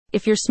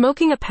If you're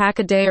smoking a pack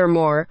a day or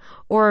more,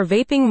 or are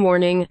vaping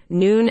morning,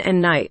 noon, and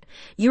night,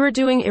 you are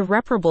doing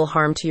irreparable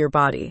harm to your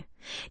body.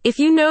 If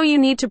you know you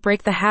need to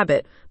break the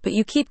habit, but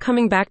you keep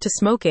coming back to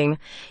smoking,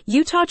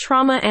 Utah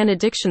Trauma and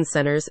Addiction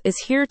Centers is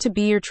here to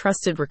be your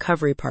trusted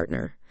recovery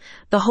partner.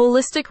 The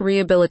Holistic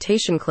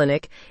Rehabilitation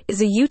Clinic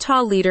is a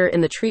Utah leader in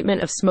the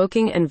treatment of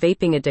smoking and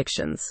vaping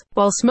addictions.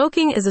 While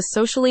smoking is a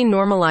socially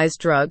normalized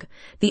drug,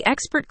 the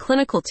expert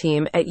clinical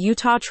team at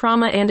Utah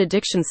Trauma and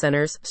Addiction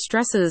Centers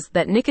stresses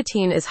that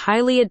nicotine is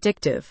highly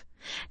addictive.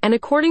 And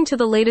according to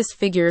the latest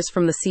figures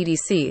from the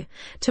CDC,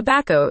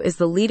 tobacco is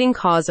the leading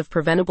cause of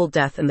preventable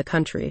death in the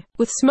country.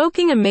 With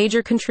smoking a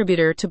major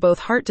contributor to both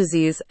heart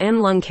disease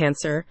and lung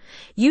cancer,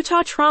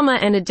 Utah Trauma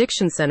and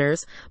Addiction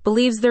Centers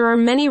believes there are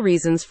many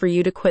reasons for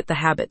you to quit the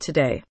habit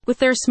today. With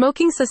their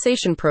smoking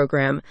cessation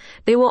program,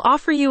 they will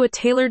offer you a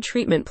tailored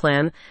treatment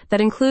plan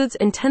that includes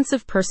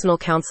intensive personal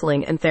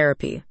counseling and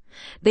therapy.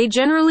 They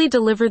generally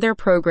deliver their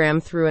program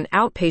through an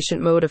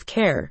outpatient mode of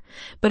care,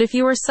 but if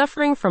you are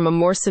suffering from a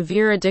more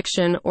severe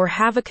addiction or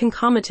have a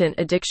concomitant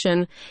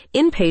addiction,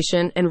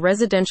 inpatient and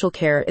residential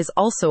care is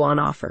also on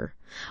offer.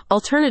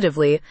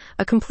 Alternatively,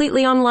 a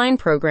completely online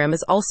program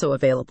is also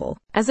available.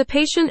 As a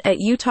patient at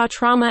Utah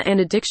Trauma and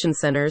Addiction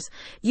Centers,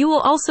 you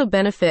will also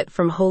benefit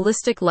from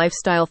holistic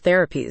lifestyle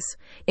therapies,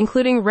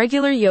 including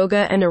regular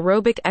yoga and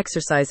aerobic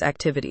exercise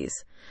activities,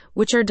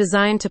 which are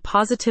designed to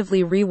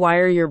positively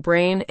rewire your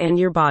brain and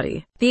your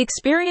body. The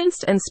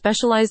experienced and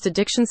specialized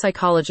addiction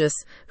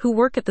psychologists who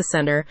work at the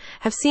center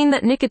have seen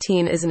that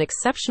nicotine is an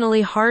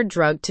exceptionally hard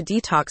drug to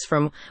detox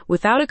from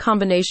without a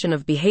combination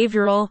of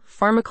behavioral,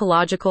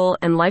 pharmacological,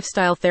 and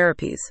lifestyle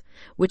therapies,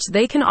 which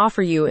they can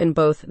offer you in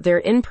both their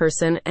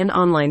in-person and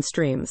online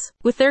streams.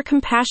 With their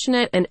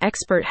compassionate and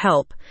expert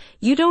help,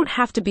 you don't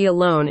have to be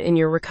alone in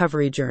your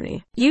recovery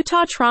journey.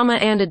 Utah Trauma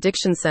and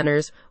Addiction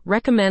Centers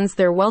recommends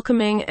their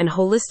welcoming and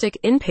holistic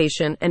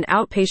inpatient and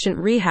outpatient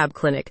rehab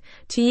clinic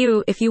to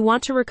you if you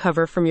want to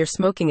recover from your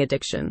smoking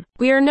addiction.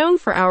 We are known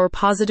for our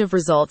positive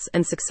results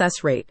and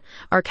success rate,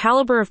 our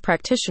caliber of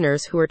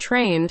practitioners who are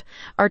trained,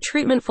 our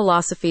treatment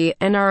philosophy,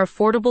 and our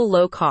affordable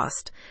low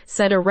cost,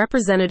 said a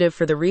representative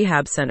for the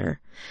rehab center.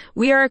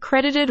 We are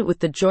accredited with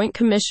the Joint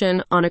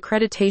Commission on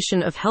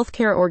Accreditation of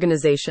Healthcare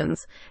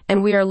Organizations,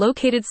 and we are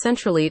located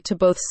centrally to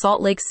both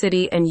Salt Lake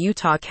City and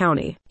Utah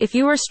County. If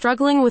you are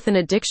struggling with an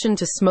addiction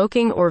to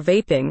smoking or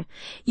vaping,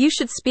 you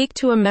should speak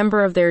to a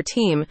member of their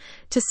team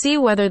to see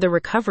whether the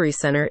recovery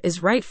center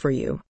is right for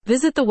you.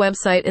 Visit the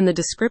website in the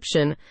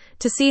description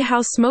to see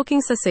how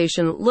smoking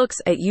cessation looks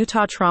at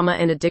Utah Trauma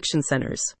and Addiction Centers.